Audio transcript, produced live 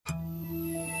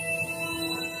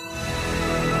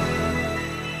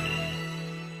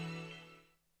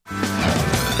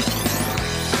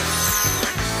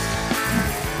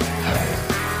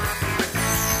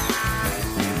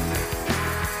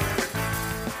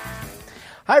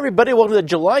Hi, everybody. Welcome to the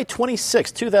July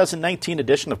 26, 2019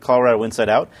 edition of Colorado Inside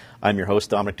Out. I'm your host,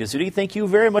 Dominic Dezzutti. Thank you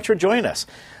very much for joining us.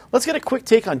 Let's get a quick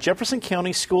take on Jefferson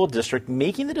County School District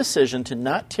making the decision to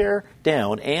not tear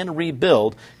down and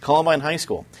rebuild Columbine High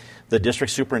School. The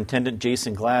district superintendent,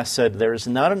 Jason Glass, said there is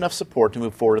not enough support to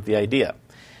move forward with the idea.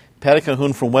 Patty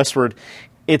Cahoon from Westward,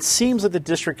 it seems that the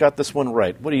district got this one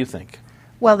right. What do you think?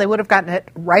 Well, they would have gotten it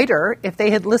righter if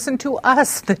they had listened to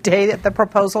us the day that the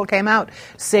proposal came out.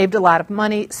 Saved a lot of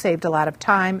money, saved a lot of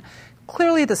time.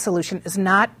 Clearly, the solution is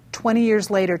not 20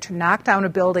 years later to knock down a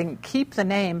building, keep the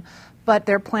name, but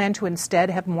their plan to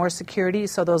instead have more security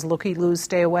so those looky-loos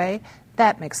stay away.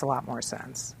 That makes a lot more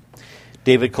sense.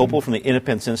 David Kopel from the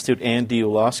Independence Institute and DU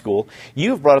Law School.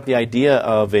 You have brought up the idea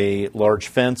of a large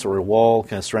fence or a wall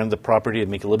kind of surrounding the property to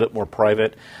make it a little bit more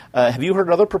private. Have you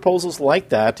heard other proposals like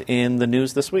that in the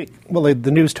news this week? Well, the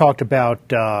news talked about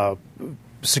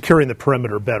securing the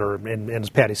perimeter better, and as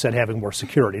Patty said, having more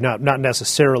security, not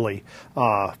necessarily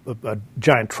a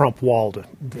giant Trump wall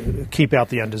to keep out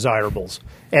the undesirables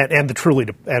and the truly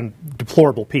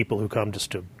deplorable people who come just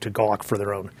to gawk for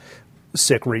their own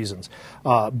sick reasons.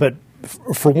 But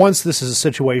for once, this is a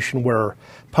situation where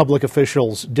public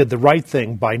officials did the right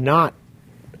thing by not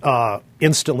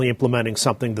instantly implementing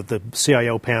something that the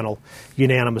CIO panel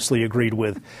unanimously agreed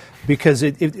with, because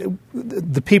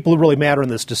the people who really matter in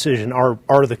this decision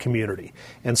are the community.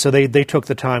 And so they took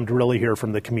the time to really hear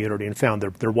from the community and found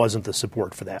there wasn't the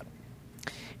support for that.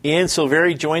 Ian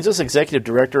Silveri joins us, Executive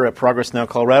Director at Progress Now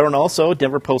Colorado, and also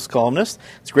Denver Post columnist.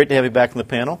 It's great to have you back on the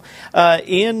panel.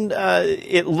 Ian,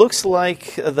 it looks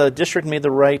like the district made the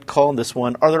right call on this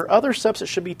one. Are there other steps that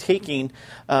should be taking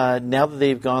now that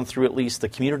they've gone through at least the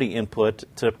community input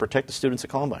to protect the students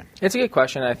at Columbine? It's a good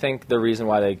question. I think the reason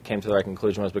why they came to the right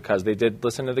conclusion was because they did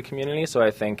listen to the community, so I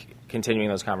think continuing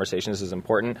those conversations is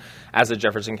important. As a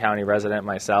Jefferson County resident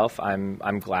myself,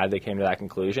 I'm glad they came to that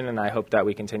conclusion, and I hope that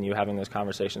we continue having those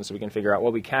conversations so we can figure out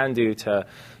what we can do to,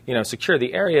 secure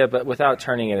the area, but without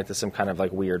turning it into some kind of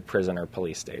like weird prison or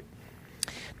police state.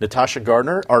 Natasha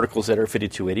Gardner, Articles Editor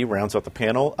 5280, rounds out the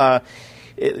panel.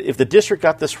 If the district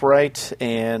got this right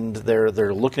and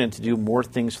they're looking to do more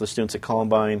things for the students at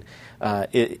Columbine,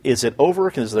 is it over?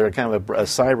 Is there kind of a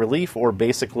sigh of relief, or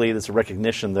basically there's a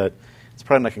recognition that it's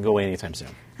probably not going to go away anytime soon?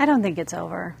 I don't think it's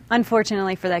over.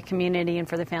 Unfortunately for that community and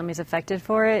for the families affected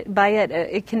by it,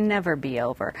 it can never be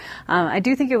over. I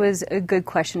do think it was a good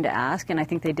question to ask, and I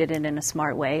think they did it in a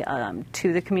smart way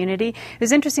to the community. It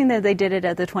was interesting that they did it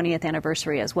at the 20th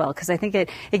anniversary as well, because I think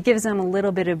it gives them a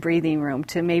little bit of breathing room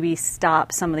to maybe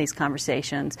stop some of these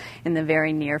conversations in the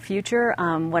very near future.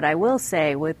 What I will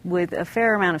say with a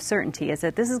fair amount of certainty is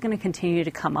that this is going to continue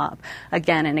to come up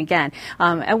again and again.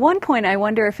 At one point, I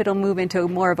wonder if it'll move into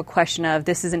more of a question of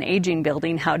this is an aging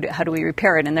building, how do we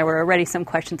repair it? And there were already some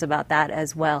questions about that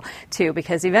as well, too,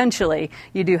 because eventually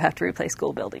you do have to replace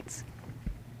school buildings.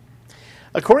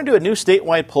 According to a new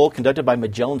statewide poll conducted by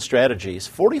Magellan Strategies,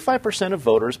 45% of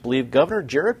voters believe Governor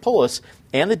Jared Polis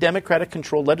and the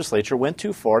Democratic-controlled legislature went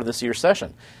too far this year's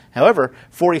session. However,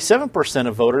 47%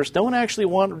 of voters don't actually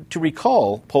want to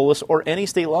recall Polis or any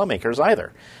state lawmakers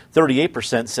either.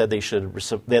 38% said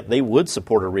that they would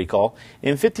support a recall,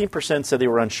 and 15% said they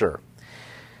were unsure.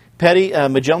 Patty,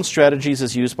 Magellan Strategies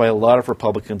is used by a lot of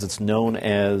Republicans. It's known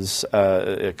as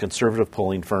a conservative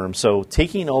polling firm. So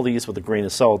taking all these with a grain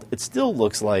of salt, it still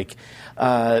looks like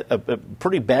a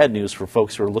pretty bad news for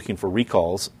folks who are looking for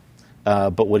recalls.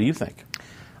 But what do you think?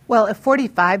 Well, if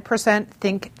 45%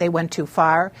 think they went too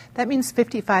far, that means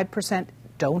 55%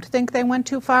 don't think they went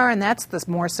too far, and that's the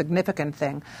more significant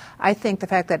thing. I think the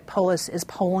fact that Polis is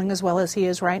polling as well as he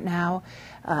is right now,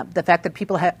 the fact that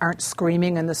people aren't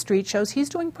screaming in the street shows he's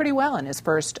doing pretty well in his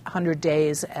first 100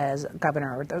 days as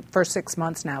governor, or the first 6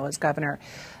 months now as governor.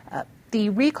 The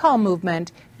recall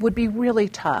movement would be really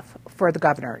tough for the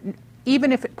governor,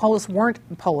 even if Polis weren't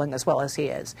polling as well as he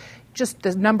is. Just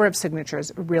the number of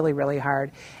signatures really, really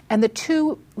hard. And the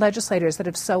two legislators that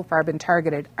have so far been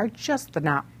targeted are just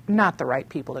not the right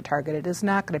people to target. It is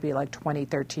not going to be like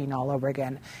 2013 all over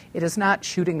again. It is not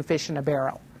shooting fish in a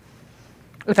barrel.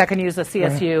 If I can use the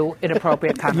CSU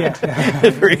inappropriate comment.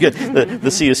 Very good. The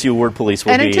CSU word police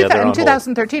will be there on in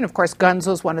 2013, of course, guns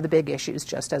was one of the big issues,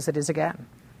 just as it is again.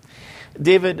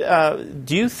 David,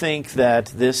 do you think that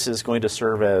this is going to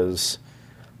serve as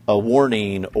a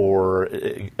warning or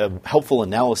a helpful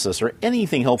analysis or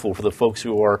anything helpful for the folks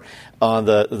who are on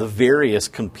the various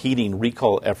competing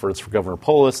recall efforts for Governor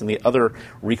Polis and the other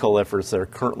recall efforts that are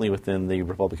currently within the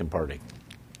Republican Party?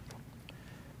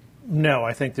 No,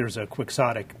 I think there's a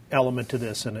quixotic element to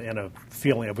this and a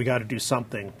feeling of we got to do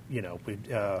something,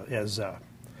 as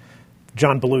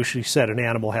John Belushi said in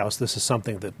Animal House, this is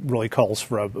something that really calls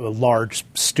for a large,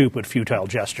 stupid, futile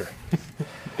gesture.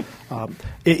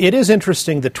 It is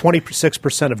interesting that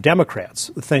 26% of Democrats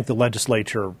think the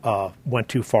legislature went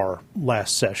too far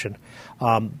last session.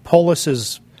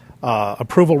 Polis's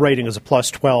approval rating is a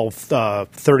plus 12,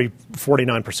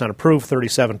 49% approve,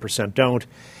 37% don't.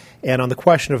 And on the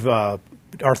question of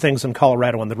are things in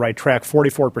Colorado on the right track,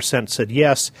 44% said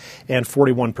yes and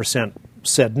 41%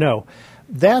 said no.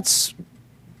 That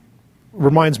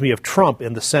reminds me of Trump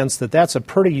in the sense that that's a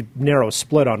pretty narrow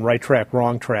split on right track,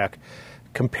 wrong track,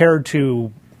 compared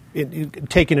to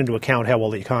taking into account how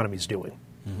well the economy is doing.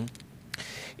 Mm-hmm.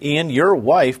 And your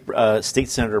wife, State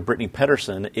Senator Brittany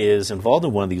Pedersen, is involved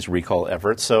in one of these recall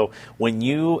efforts. So when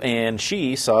you and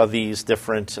she saw these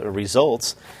different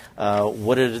results,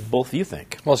 what did both of you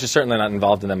think? Well, she's certainly not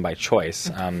involved in them by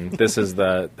choice. This is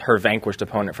her vanquished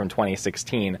opponent from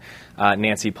 2016,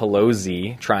 Nancy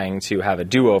Pelosi, trying to have a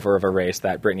do-over of a race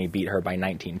that Brittany beat her by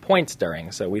 19 points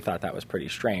during. So we thought that was pretty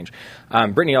strange.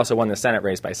 Brittany also won the Senate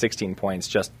race by 16 points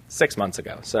just 6 months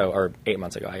ago, or 8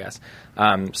 months ago, I guess.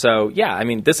 So, yeah, I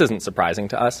mean, this isn't surprising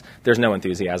to us. There's no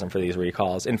enthusiasm for these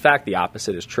recalls. In fact, the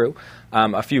opposite is true.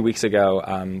 A few weeks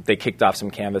ago, they kicked off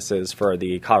some canvases for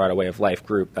the Colorado Way of Life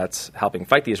group that's helping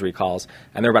fight these recalls,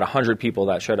 and there were about 100 people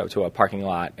that showed up to a parking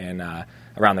lot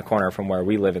around the corner from where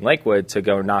we live in Lakewood to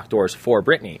go knock doors for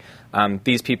Brittany.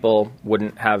 These people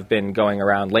wouldn't have been going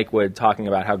around Lakewood talking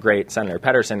about how great Senator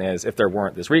Pedersen is if there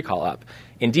weren't this recall up.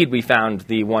 Indeed, we found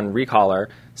the one recaller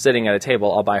sitting at a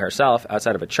table all by herself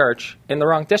outside of a church in the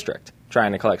wrong district,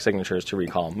 trying to collect signatures to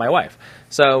recall my wife.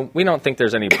 So we don't think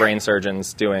there's any brain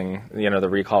surgeons doing the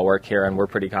recall work here, and we're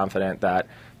pretty confident that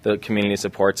the community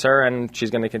supports her, and she's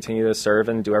going to continue to serve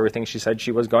and do everything she said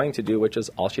she was going to do, which is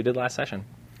all she did last session.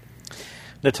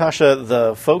 Natasha,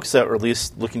 the folks that are at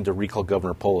least looking to recall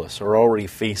Governor Polis are already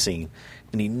facing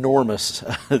an enormous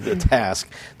task,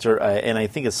 and I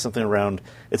think it's something around,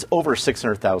 it's over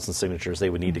 600,000 signatures they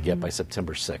would need to get by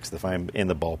September 6th, if I'm in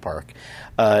the ballpark.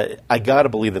 I got to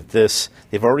believe that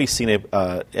they've already seen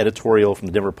an editorial from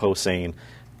the Denver Post saying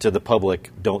to the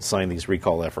public, don't sign these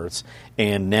recall efforts.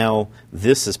 And now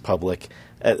this is public.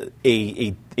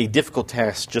 A difficult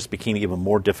task just became even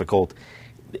more difficult.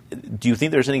 Do you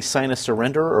think there's any sign of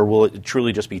surrender, or will it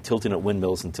truly just be tilting at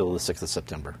windmills until the 6th of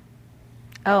September?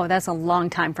 Oh, that's a long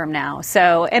time from now.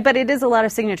 So, but it is a lot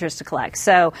of signatures to collect.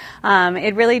 So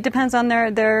it really depends on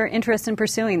their interest in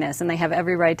pursuing this, and they have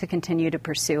every right to continue to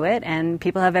pursue it, and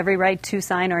people have every right to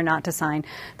sign or not to sign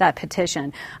that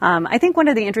petition. I think one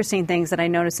of the interesting things that I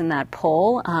noticed in that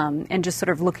poll, and just sort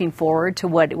of looking forward to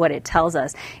what it tells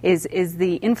us, is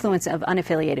the influence of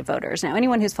unaffiliated voters. Now,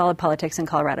 anyone who's followed politics in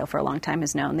Colorado for a long time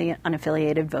has known the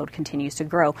unaffiliated vote continues to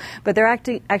grow, but they're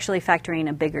actually factoring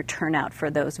a bigger turnout for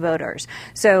those voters.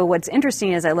 So what's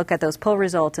interesting as I look at those poll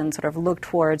results and sort of look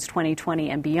towards 2020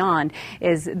 and beyond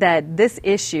is that this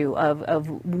issue of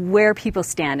where people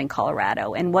stand in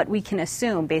Colorado and what we can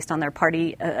assume based on their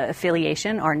party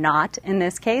affiliation or not in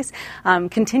this case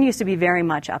continues to be very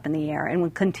much up in the air and will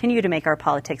continue to make our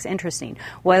politics interesting,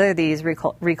 whether these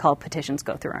recall petitions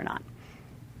go through or not.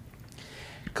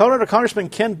 Colorado Congressman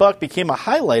Ken Buck became a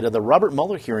highlight of the Robert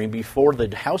Mueller hearing before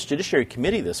the House Judiciary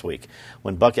Committee this week.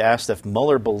 When Buck asked if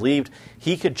Mueller believed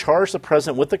he could charge the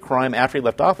president with the crime after he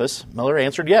left office, Mueller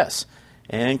answered yes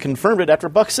and confirmed it after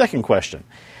Buck's second question.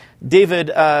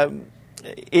 David,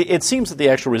 it seems that the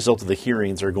actual result of the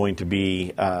hearings are going to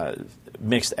be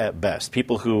mixed at best.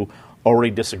 People who already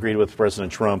disagreed with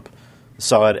President Trump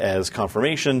saw it as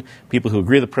confirmation. People who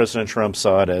agree with President Trump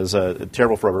saw it as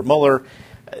terrible for Robert Mueller.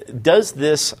 Does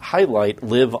this highlight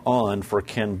live on for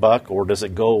Ken Buck, or does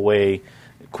it go away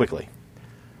quickly?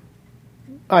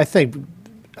 I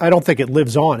don't think it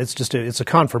lives on. It's just it's a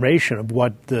confirmation of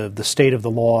what the state of the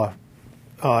law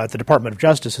at the Department of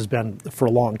Justice has been for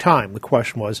a long time. The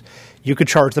question was, you could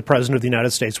charge the President of the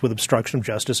United States with obstruction of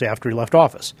justice after he left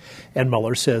office. And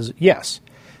Mueller says yes.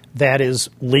 That is,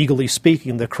 legally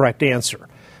speaking, the correct answer.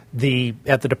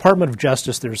 At the Department of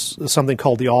Justice, there's something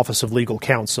called the Office of Legal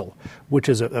Counsel, which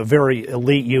is a very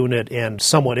elite unit and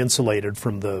somewhat insulated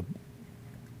from the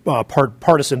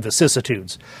partisan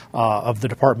vicissitudes of the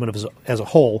department as a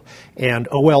whole. And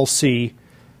OLC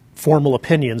formal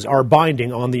opinions are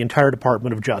binding on the entire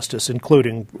Department of Justice,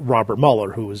 including Robert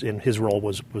Mueller, who was in his role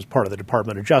was part of the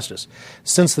Department of Justice.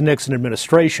 Since the Nixon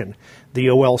administration, the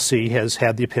OLC has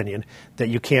had the opinion that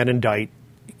you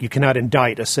cannot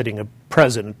indict a sitting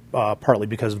president, partly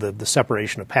because of the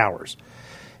separation of powers.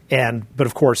 But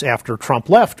of course, after Trump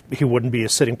left, he wouldn't be a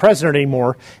sitting president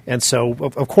anymore, and so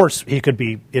of course he could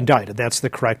be indicted. That's the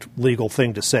correct legal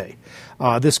thing to say.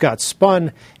 This got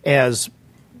spun as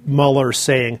Mueller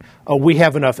saying, "Oh, we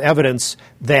have enough evidence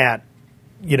that,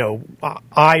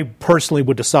 I personally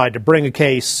would decide to bring a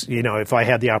case, if I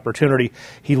had the opportunity."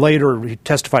 He later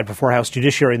testified before House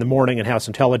Judiciary in the morning and House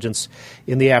Intelligence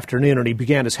in the afternoon, and he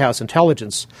began his House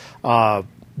Intelligence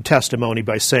testimony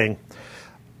by saying,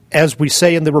 "As we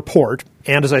say in the report,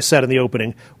 and as I said in the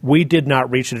opening, we did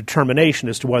not reach a determination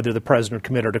as to whether the president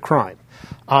committed a crime.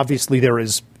 Obviously, there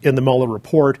is, in the Mueller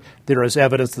report, there is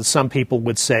evidence that some people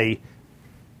would say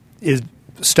is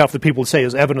stuff that people would say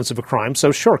is evidence of a crime.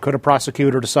 So sure, could a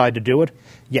prosecutor decide to do it?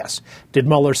 Yes. Did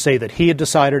Mueller say that he had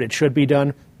decided it should be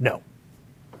done? No."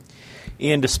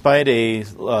 Ian, despite a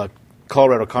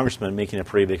Colorado congressman making a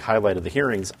pretty big highlight of the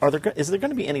hearings, is there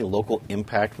going to be any local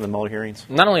impact from the Mueller hearings?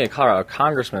 Not only a Colorado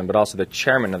congressman, but also the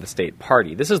chairman of the state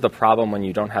party. This is the problem when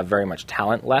you don't have very much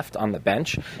talent left on the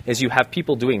bench, is you have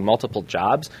people doing multiple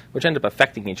jobs, which end up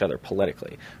affecting each other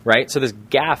politically, right? So this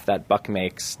gaffe that Buck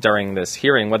makes during this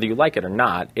hearing, whether you like it or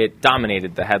not, it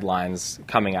dominated the headlines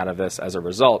coming out of this as a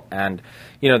result. And,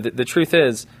 the truth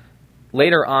is,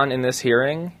 later on in this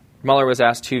hearing, Mueller was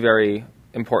asked two very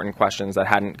important questions that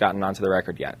hadn't gotten onto the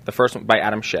record yet. The first one by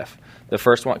Adam Schiff, the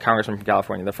first one, Congressman from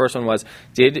California. The first one was,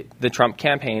 did the Trump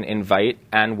campaign invite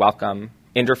and welcome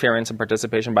interference and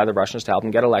participation by the Russians to help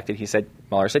him get elected?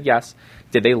 Mueller said yes.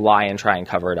 Did they lie and try and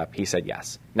cover it up? He said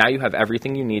yes. Now you have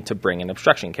everything you need to bring an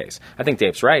obstruction case. I think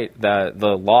Dave's right.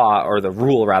 The law, or the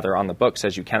rule rather, on the book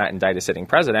says you cannot indict a sitting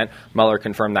president. Mueller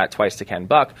confirmed that twice to Ken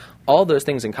Buck. All those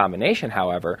things in combination,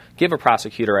 however, give a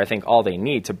prosecutor, I think, all they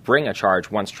need to bring a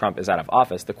charge once Trump is out of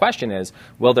office. The question is,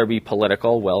 will there be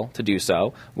political will to do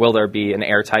so? Will there be an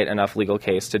airtight enough legal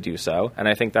case to do so? And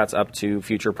I think that's up to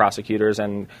future prosecutors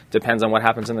and depends on what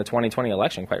happens in the 2020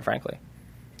 election, quite frankly.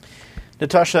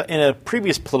 Natasha, in a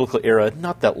previous political era,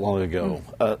 not that long ago,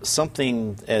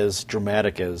 something as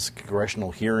dramatic as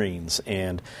congressional hearings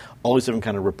and all these different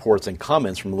kind of reports and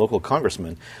comments from local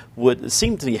congressmen would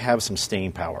seem to have some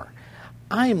staying power.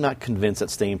 I am not convinced that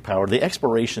staying power, the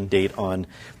expiration date on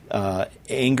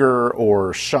anger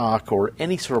or shock or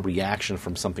any sort of reaction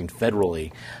from something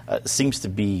federally seems to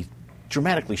be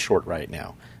dramatically short right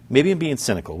now. Maybe I'm being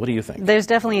cynical. What do you think? There's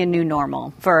definitely a new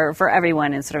normal for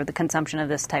everyone in sort of the consumption of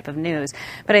this type of news.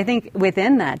 But I think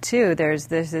within that, too, there's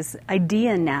this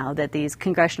idea now that these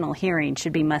congressional hearings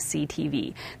should be must-see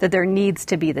TV, that there needs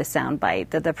to be the soundbite,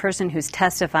 that the person who's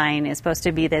testifying is supposed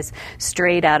to be this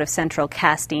straight out of central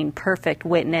casting, perfect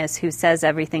witness who says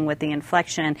everything with the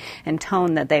inflection and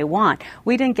tone that they want.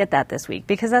 We didn't get that this week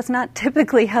because that's not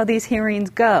typically how these hearings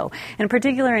go. And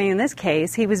particularly in this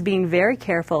case, he was being very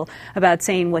careful about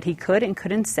saying what he could and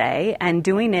couldn't say and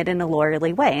doing it in a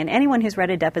lawyerly way. And anyone who's read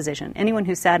a deposition, anyone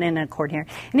who sat in a court hearing,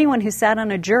 anyone who sat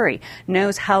on a jury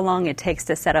knows how long it takes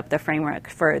to set up the framework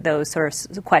for those sort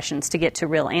of questions to get to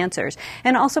real answers.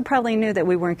 And also probably knew that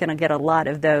we weren't going to get a lot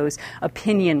of those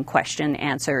opinion question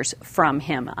answers from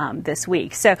him this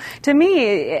week. So to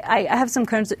me, I have some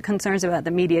concerns about the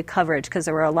media coverage because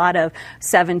there were a lot of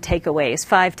 7 takeaways,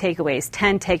 5 takeaways,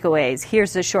 10 takeaways.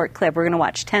 Here's a short clip. We're going to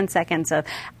watch 10 seconds of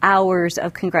hours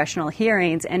of congressional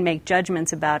hearings and make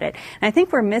judgments about it. And I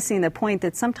think we're missing the point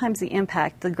that sometimes the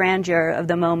impact, the grandeur of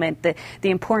the moment, the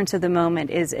importance of the moment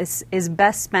is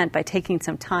best spent by taking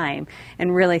some time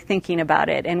and really thinking about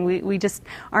it. And we just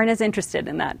aren't as interested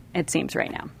in that, it seems,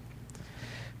 right now.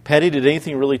 Patty, did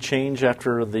anything really change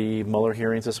after the Mueller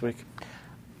hearings this week?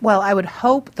 Well, I would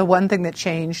hope the one thing that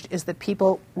changed is that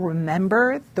people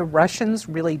remember the Russians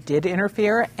really did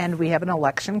interfere, and we have an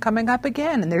election coming up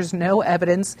again, and there's no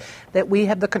evidence that we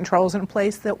have the controls in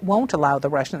place that won't allow the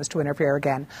Russians to interfere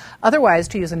again. Otherwise,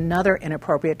 to use another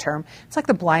inappropriate term, it's like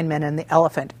the blind man and the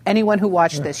elephant. Anyone who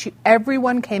watched this,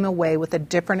 everyone came away with a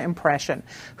different impression.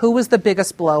 Who was the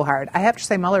biggest blowhard? I have to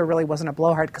say Mueller really wasn't a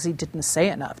blowhard because he didn't say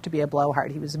enough to be a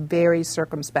blowhard. He was very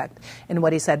circumspect in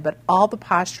what he said, but all the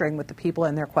posturing with the people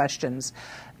in their questions,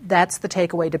 that's the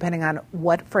takeaway depending on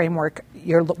what framework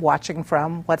you're watching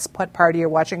from, what party you're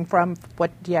watching from,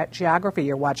 what geography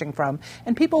you're watching from,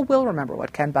 and people will remember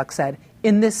what Ken Buck said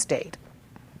in this state.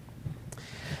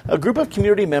 A group of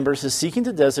community members is seeking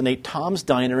to designate Tom's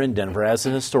Diner in Denver as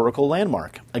an historical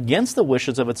landmark, against the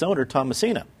wishes of its owner, Tom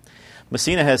Messina.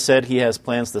 Messina has said he has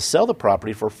plans to sell the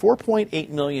property for $4.8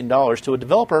 million to a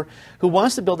developer who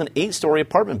wants to build an 8-story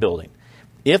apartment building.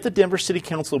 If the Denver City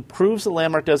Council approves the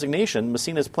landmark designation,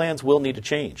 Messina's plans will need to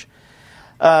change.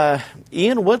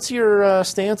 Ian, what's your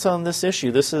stance on this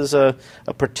issue? This is a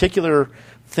particular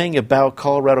thing about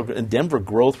Colorado and Denver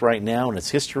growth right now and its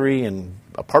history and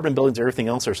apartment buildings, everything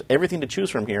else. There's everything to choose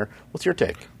from here. What's your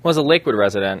take? Well, as a Lakewood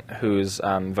resident whose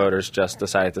voters just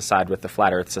decided to side with the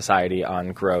Flat Earth Society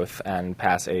on growth and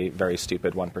pass a very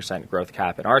stupid 1% growth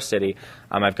cap in our city,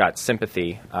 I've got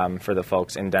sympathy for the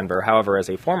folks in Denver. However, as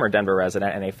a former Denver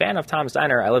resident and a fan of Tom's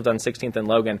Diner, I lived on 16th and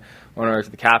Logan when I worked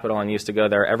at the Capitol and used to go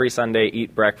there every Sunday,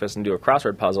 eat breakfast, and do a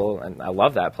crossword puzzle, and I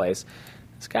love that place.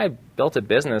 This guy built a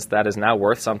business that is now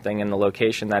worth something in the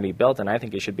location that he built, and I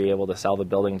think he should be able to sell the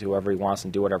building to whoever he wants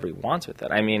and do whatever he wants with it.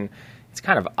 I mean, it's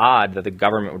kind of odd that the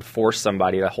government would force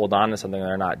somebody to hold on to something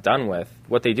they're not done with.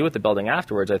 What they do with the building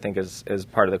afterwards, I think, is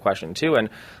part of the question, too. And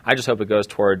I just hope it goes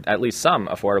toward at least some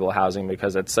affordable housing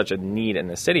because it's such a need in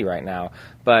the city right now.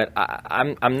 But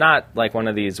I'm not like one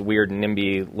of these weird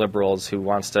NIMBY liberals who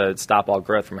wants to stop all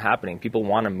growth from happening. People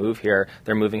want to move here.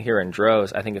 They're moving here in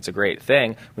droves. I think it's a great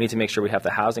thing. We need to make sure we have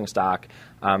the housing stock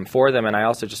for them. And I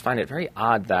also just find it very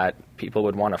odd that people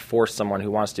would want to force someone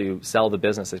who wants to sell the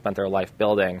business they spent their life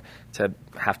building to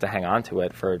have to hang on to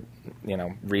it for,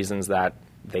 reasons that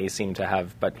they seem to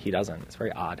have, but he doesn't. It's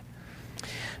very odd.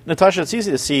 Natasha, it's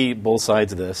easy to see both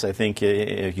sides of this. I think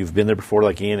if you've been there before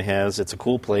like Ian has, it's a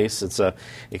cool place. It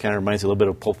kind of reminds me a little bit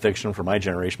of Pulp Fiction for my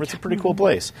generation, but it's a pretty cool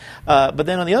place. But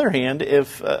then on the other hand,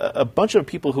 if a bunch of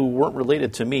people who weren't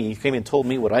related to me came and told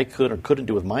me what I could or couldn't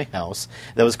do with my house,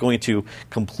 that was going to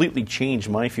completely change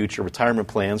my future retirement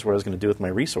plans, what I was going to do with my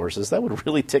resources, that would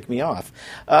really tick me off.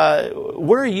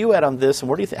 Where are you at on this,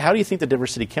 and how do you think the Denver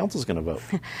City Council is going to vote?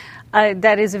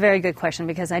 That is a very good question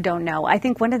because I don't know. I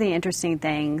think one of the interesting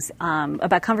things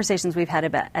about conversations we've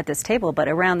had at this table, but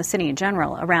around the city in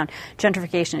general, around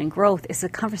gentrification and growth, is the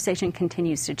conversation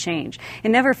continues to change. It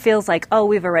never feels like, oh,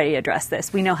 we've already addressed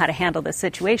this. We know how to handle this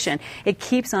situation. It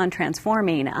keeps on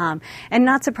transforming. And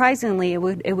not surprisingly, it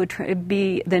would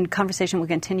be the conversation would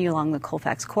continue along the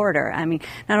Colfax corridor. I mean,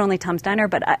 not only Tom's Diner,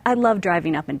 but I love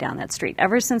driving up and down that street.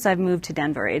 Ever since I've moved to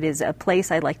Denver, it is a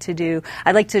place I like to do.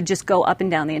 I like to just go up and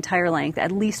down the entire length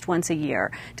at least once a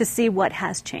year to see what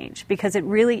has changed, because it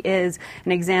really is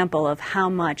an example of how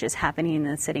much is happening in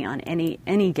the city on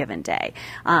any given day.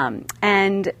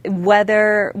 And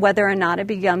whether or not it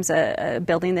becomes a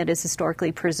building that is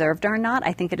historically preserved or not,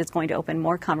 I think it is going to open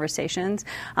more conversations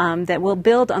that will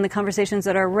build on the conversations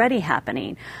that are already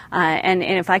happening. And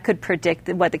if I could predict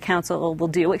what the council will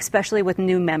do, especially with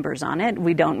new members on it,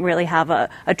 we don't really have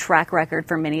a track record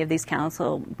for many of these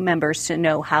council members to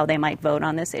know how they might vote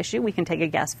on this issue. We can take a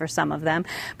guess for some of them,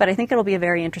 but I think it'll be a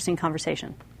very interesting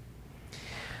conversation.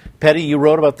 Patty, you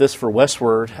wrote about this for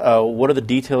Westward. What are the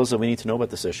details that we need to know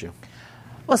about this issue?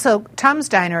 Well, so Tom's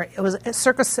Diner, it was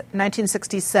circa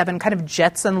 1967, kind of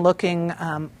Jetson-looking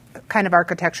kind of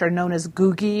architecture known as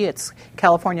Googie. It's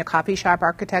California coffee shop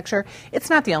architecture. It's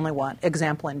not the only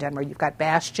example in Denver. You've got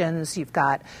Bastions, you've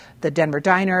got the Denver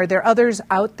Diner. There are others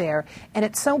out there. And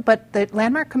but the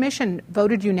Landmark Commission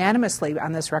voted unanimously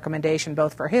on this recommendation,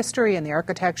 both for history and the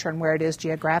architecture and where it is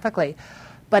geographically.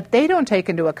 But they don't take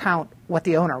into account what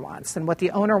the owner wants. And what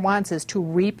the owner wants is to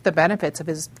reap the benefits of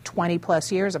his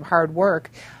 20-plus years of hard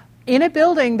work in a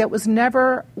building that was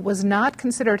not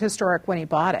considered historic when he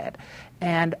bought it.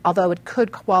 And although it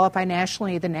could qualify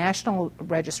nationally, the national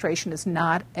registration is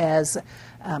not as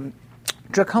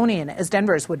draconian as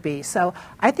Denver's would be. So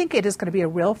I think it is going to be a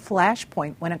real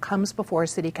flashpoint when it comes before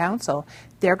City Council.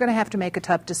 They're going to have to make a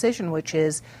tough decision, which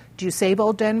is, do you save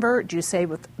old Denver? Do you save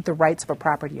with the rights of a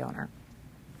property owner?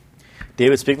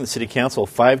 David, speaking of the City Council,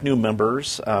 5 new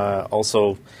members.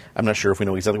 Also, I'm not sure if we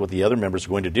know exactly what the other members are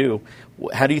going to do.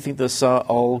 How do you think this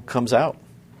all comes out?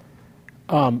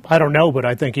 I don't know, but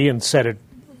I think Ian said it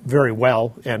very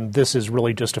well, and this is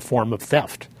really just a form of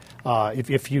theft.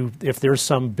 If there's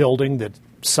some building that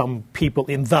some people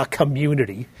in the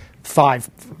community, five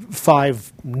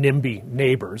NIMBY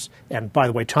neighbors, and by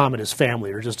the way, Tom and his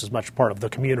family are just as much part of the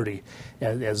community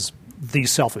as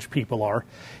these selfish people are.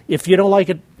 If you don't like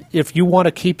it, if you want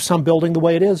to keep some building the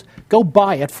way it is, go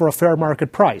buy it for a fair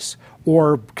market price,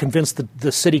 or convince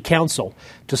the city council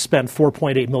to spend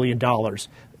 $4.8 million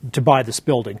to buy this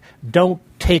building. Don't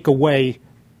take away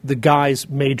the guy's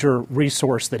major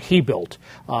resource that he built,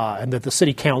 and that the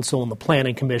city council and the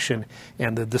planning commission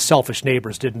and the selfish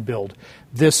neighbors didn't build.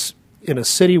 This, in a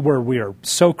city where we are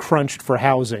so crunched for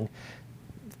housing,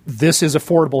 this is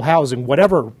affordable housing,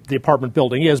 whatever the apartment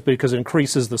building is, because it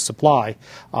increases the supply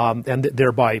and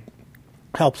thereby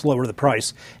helps lower the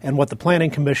price. And what the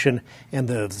Planning Commission and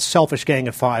the selfish Gang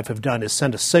of Five have done is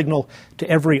send a signal to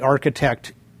every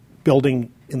architect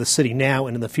building in the city now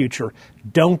and in the future,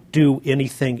 don't do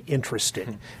anything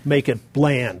interesting. Make it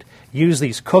bland. Use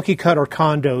these cookie-cutter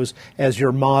condos as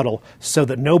your model so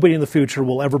that nobody in the future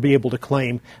will ever be able to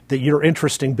claim that your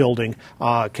interesting building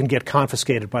can get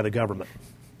confiscated by the government.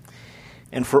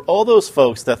 And for all those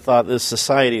folks that thought this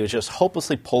society was just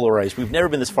hopelessly polarized, we've never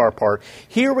been this far apart,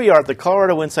 here we are at the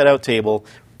Colorado Inside Out table,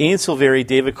 Ian Silveri,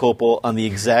 David Kopel, on the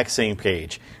exact same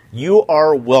page. You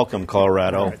are welcome,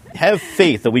 Colorado. Right. Have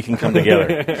faith that we can come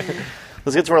together.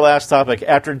 Let's get to our last topic.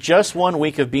 After just 1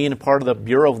 week of being a part of the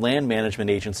Bureau of Land Management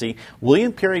Agency,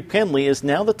 William Perry Pendley is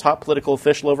now the top political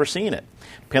official overseeing it.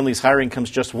 Pendley's hiring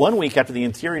comes just 1 week after the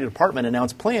Interior Department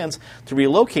announced plans to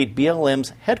relocate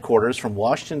BLM's headquarters from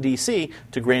Washington, D.C.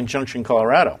 to Grand Junction,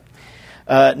 Colorado.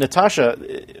 Natasha,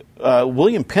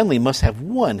 William Pendley must have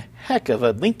one heck of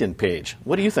a LinkedIn page.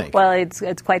 What do you think? Well,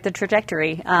 it's quite the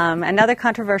trajectory. Another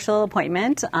controversial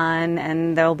appointment,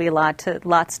 and there will be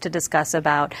lots to discuss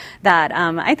about that.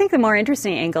 I think the more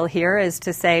interesting angle here is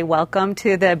to say welcome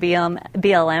to the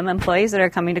BLM employees that are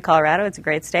coming to Colorado. It's a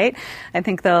great state. I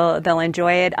think they'll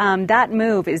enjoy it. That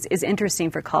move is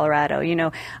interesting for Colorado. You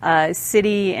know,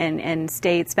 city and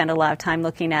state spend a lot of time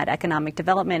looking at economic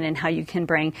development and how you can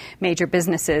bring major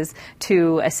businesses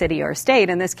to a city or a state.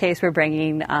 In this case, we're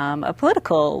bringing a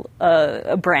political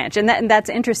branch. And that's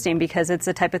interesting because it's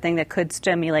the type of thing that could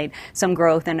stimulate some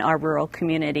growth in our rural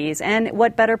communities. And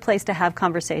what better place to have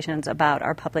conversations about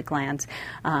our public lands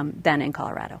than in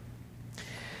Colorado?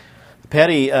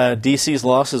 Patty, D.C.'s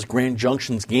loss is Grand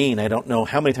Junction's gain. I don't know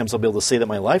how many times I'll be able to say that in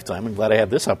my lifetime. I'm glad I have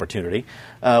this opportunity.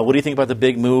 What do you think about the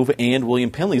big move and William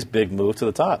Pendley's big move to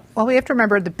the top? Well, we have to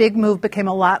remember the big move became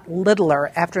a lot littler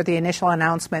after the initial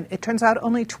announcement. It turns out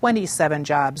only 27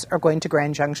 jobs are going to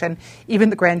Grand Junction. Even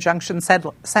the Grand Junction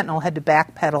Sentinel had to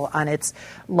backpedal on its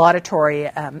laudatory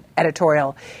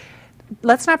editorial.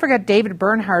 Let's not forget David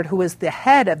Bernhardt, who is the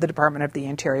head of the Department of the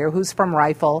Interior, who's from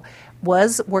Rifle,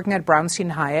 was working at Brownstein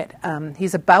Hyatt.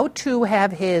 He's about to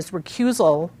have his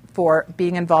recusal for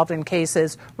being involved in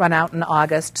cases run out in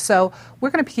August. So we're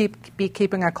going to be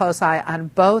keeping a close eye on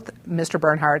both Mr.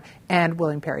 Bernhardt and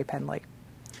William Perry Pendley.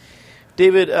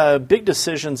 David, big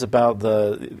decisions about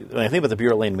when I think about the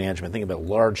Bureau of Land Management, think about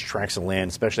large tracts of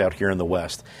land, especially out here in the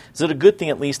West. Is it a good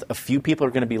thing at least a few people are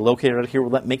going to be located out here?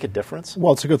 Will that make a difference?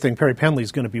 Well, it's a good thing Perry Pendley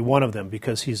is going to be one of them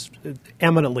because he's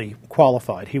eminently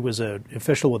qualified. He was an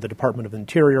official with the Department of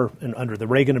Interior and under the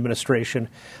Reagan administration,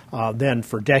 then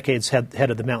for decades head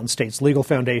of the Mountain States Legal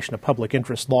Foundation, a public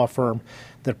interest law firm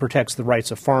that protects the rights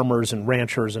of farmers and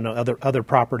ranchers and other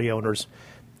property owners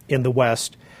in the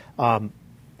West.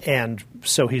 And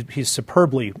so he's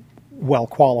superbly well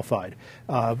qualified.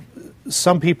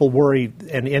 Some people worry,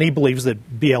 and he believes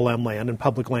that BLM land and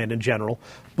public land in general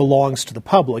belongs to the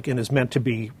public and is meant to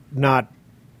be not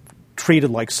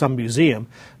treated like some museum,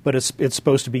 but it's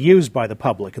supposed to be used by the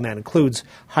public, and that includes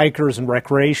hikers and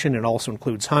recreation. It also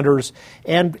includes hunters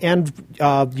and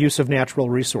use of natural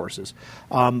resources.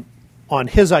 On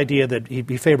his idea that he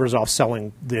favors off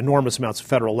selling the enormous amounts of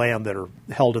federal land that are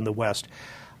held in the West,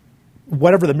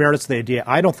 whatever the merits of the idea,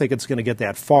 I don't think it's going to get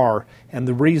that far. And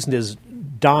the reason is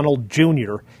Donald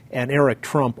Jr. and Eric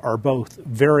Trump are both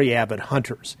very avid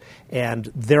hunters,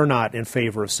 and they're not in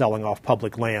favor of selling off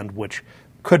public land, which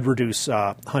could reduce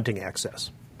hunting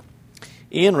access.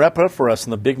 Ian, wrap it up for us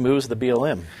on the big moves of the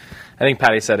BLM. I think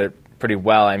Patty said it pretty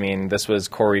well. I mean, this was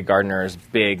Cory Gardner's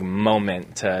big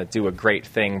moment to do a great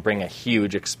thing, bring a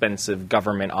huge, expensive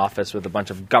government office with a bunch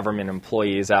of government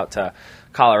employees out to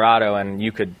Colorado, and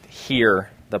you could hear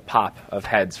the pop of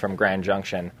heads from Grand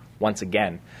Junction once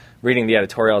again. Reading the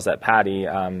editorials that Patty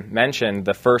mentioned,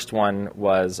 the first one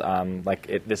was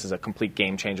this is a complete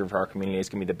game changer for our community. It's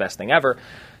going to be the best thing ever.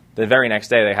 The very next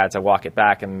day, they had to walk it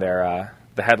back, and the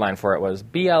headline for it was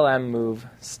BLM move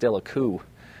still a coup,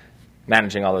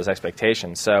 managing all those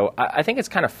expectations. So I think it's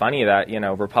kind of funny that,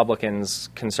 Republicans,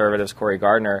 conservatives, Cory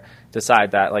Gardner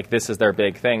decide that this is their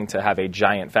big thing to have a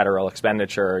giant federal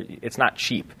expenditure. It's not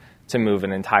cheap to move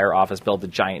an entire office, build a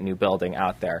giant new building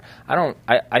out there.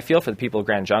 I feel for the people of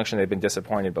Grand Junction. They've been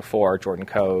disappointed before. Jordan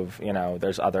Cove,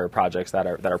 there's other projects that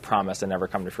are promised and never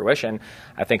come to fruition.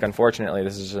 I think, unfortunately,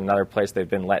 this is another place they've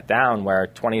been let down where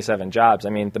 27 jobs,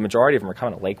 the majority of them are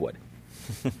coming to Lakewood.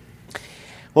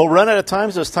 Well, we're running out of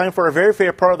time, so it's time for our very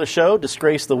favorite part of the show,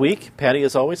 Disgrace of the Week. Patty,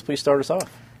 as always, please start us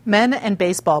off. Men and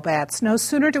baseball bats. No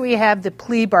sooner do we have the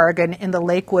plea bargain in the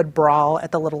Lakewood brawl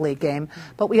at the Little League game,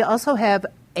 but we also have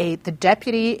the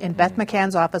deputy in Beth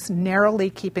McCann's office narrowly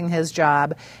keeping his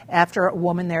job after a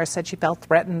woman there said she felt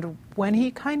threatened when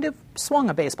he kind of swung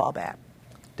a baseball bat.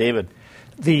 David.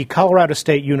 The Colorado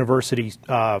State University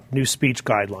new speech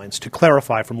guidelines, to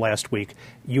clarify from last week,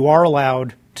 you are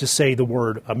allowed to say the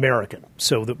word American.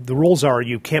 So the rules are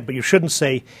you can't, but you shouldn't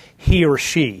say he or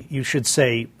she. You should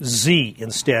say Z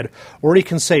instead, or you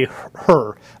can say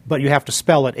her, but you have to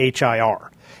spell it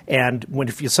H-I-R. And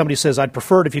if somebody says, I'd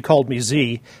prefer it if you called me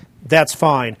Z, that's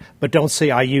fine, but don't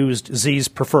say I used Z's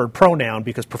preferred pronoun,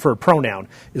 because preferred pronoun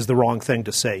is the wrong thing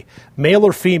to say. Male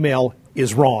or female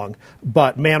is wrong,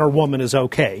 but man or woman is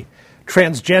okay.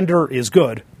 Transgender is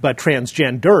good, but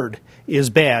transgendered is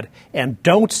bad. And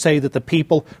don't say that the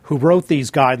people who wrote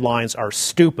these guidelines are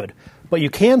stupid, but you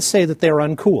can say that they're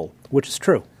uncool, which is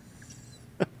true.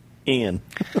 Ian.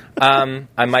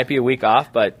 I might be a week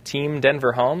off, but Team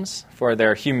Denver Homes for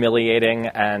their humiliating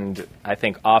and I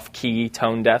think off-key,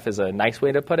 tone-deaf is a nice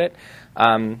way to put it.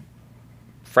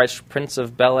 Fresh Prince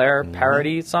of Bel-Air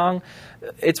parody song.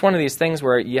 It's one of these things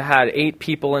where you had 8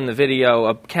 people in the video,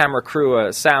 a camera crew,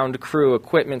 a sound crew,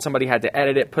 equipment, somebody had to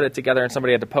edit it, put it together, and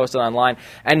somebody had to post it online,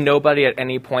 and nobody at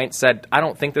any point said, I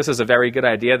don't think this is a very good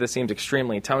idea, this seems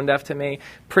extremely tone-deaf to me.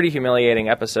 Pretty humiliating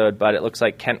episode, but it looks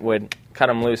like Kentwood cut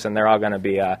them loose, and they're all going to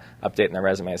be updating their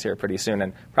resumes here pretty soon,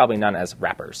 and probably none as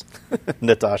rappers.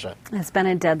 Natasha. It's been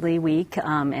a deadly week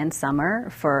and summer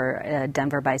for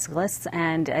Denver bicyclists,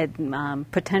 and it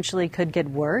potentially could get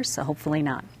worse, so hopefully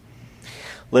not.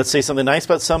 Let's say something nice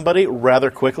about somebody rather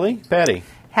quickly. Patty.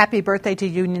 Happy birthday to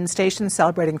Union Station,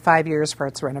 celebrating 5 years for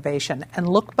its renovation. And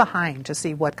look behind to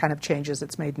see what kind of changes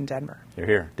it's made in Denver. You're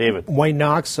here. David. Wayne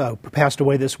Knox passed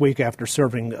away this week after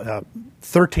serving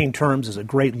 13 terms as a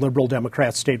great liberal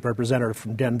Democrat state representative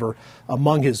from Denver.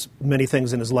 Among his many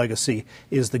things in his legacy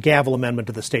is the gavel amendment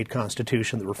to the state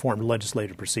constitution that reformed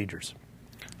legislative procedures.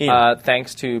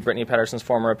 Thanks to Brittany Pedersen's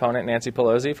former opponent, Nancy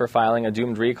Pelosi, for filing a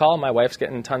doomed recall. My wife's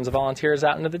getting tons of volunteers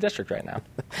out into the district right now.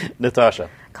 Natasha.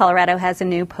 Colorado has a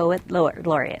new poet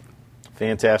laureate.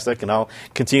 Fantastic. And I'll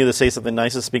continue to say something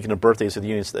nice. Speaking of birthdays at the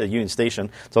Union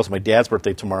Station, it's also my dad's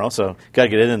birthday tomorrow, so got to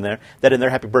get it in there. That in there.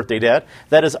 Happy birthday, Dad.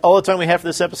 That is all the time we have for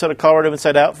this episode of Colorado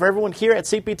Inside Out. For everyone here at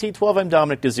CPT 12, I'm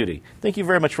Dominic Dezzutti. Thank you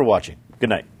very much for watching. Good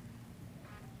night.